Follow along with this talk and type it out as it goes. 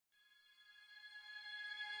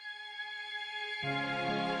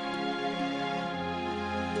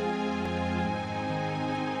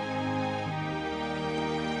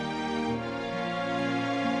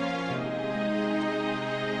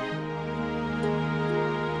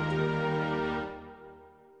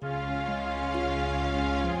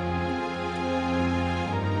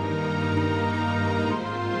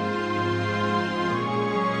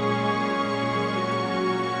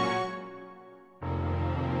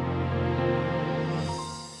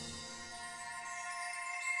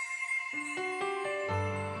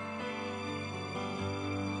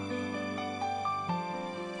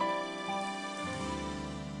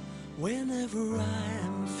Whenever I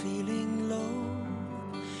am feeling low,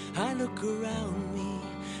 I look around me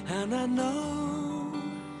and I know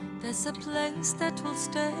there's a place that will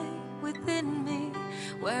stay within me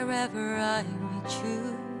wherever I may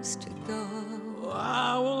choose to go.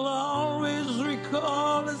 I will always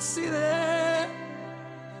recall the city,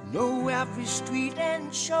 know every street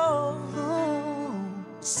and shore,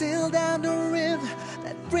 sail down the river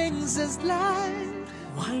that brings us life,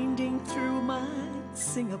 winding through my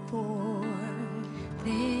Singapore.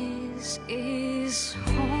 This is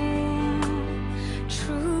home,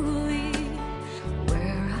 truly,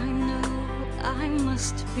 where I know I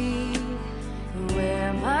must be,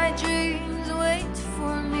 where my dreams wait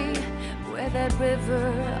for me, where that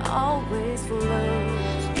river always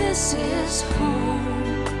flows. This is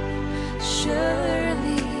home,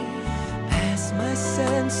 surely, as my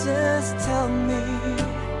senses tell me,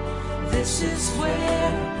 this is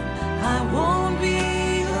where I won't be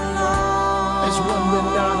alone. As one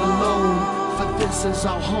we're not alone, for this is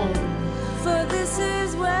our home. For this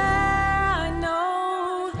is where I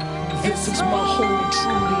know this is my home,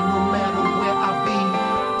 truly, no matter where I be.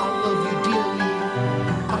 I love you dearly,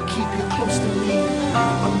 I'll keep you close to me.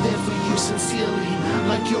 I'm there for you sincerely,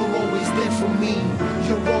 like you're always there for me.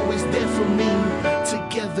 You're always there for me,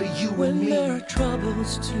 together you when and me. When there are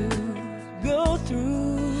troubles to go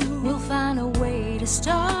through, we'll find a way to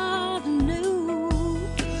start anew.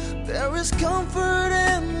 There is comfort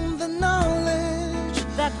in the knowledge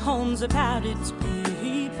that home's about its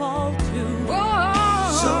people too. Whoa.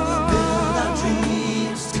 So we'll build our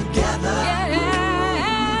dreams together,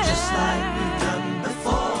 just like we've done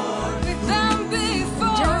before.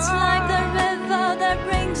 Just like the river that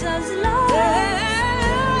brings us love.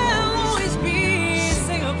 There'll always be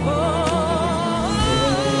Singapore.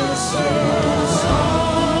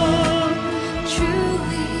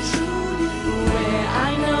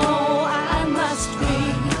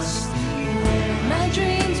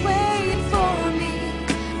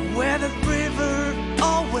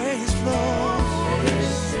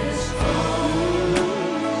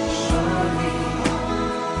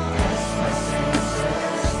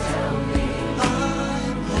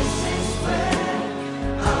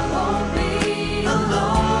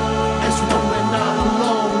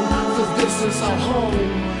 This is our home.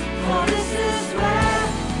 For this is where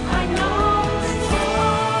I know it's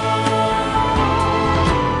home.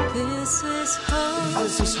 This is home.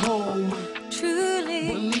 This is home. Truly.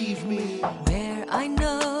 Believe me. Where I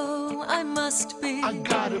know I must be. I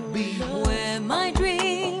gotta be. Where my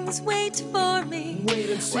dreams wait for me. Wait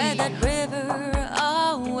and see. Where that river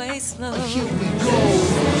always flows. Here we go.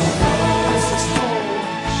 This is home.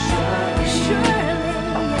 Surely.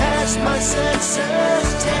 As my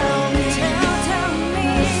senses tell me,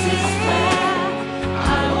 this is where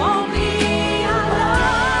I won't be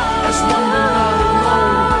alone. As one we're not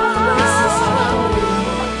alone, this is home.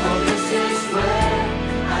 For this is where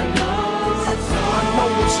I know it's home. I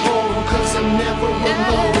know it's home, cause I'm never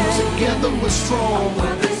alone. Together we're strong.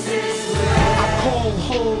 For this is where I call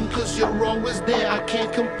home, cause you're always there. I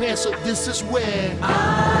can't compare, so this is where I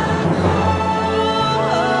know.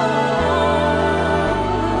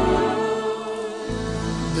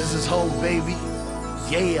 This is home, baby.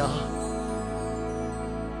 Yeah.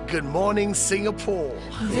 Good morning, Singapore.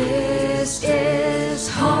 This is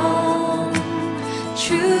home,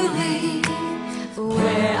 truly,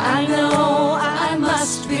 where I know I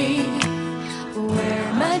must be,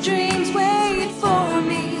 where my dreams wait for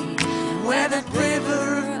me, where that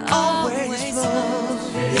river always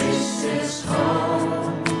flows. This is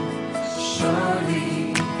home,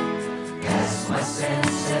 surely, as my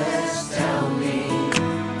senses tell me.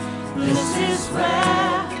 This is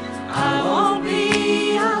where I won't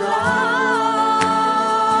be alone.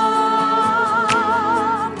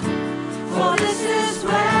 For this is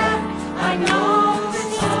where I know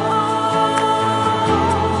it's home.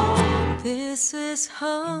 This is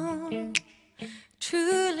home,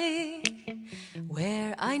 truly,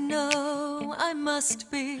 where I know I must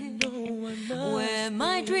be, where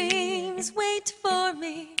my dreams wait for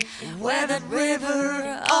me, where that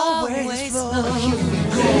river always flows.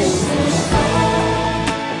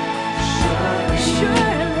 Surely,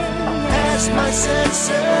 as my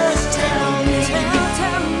senses tell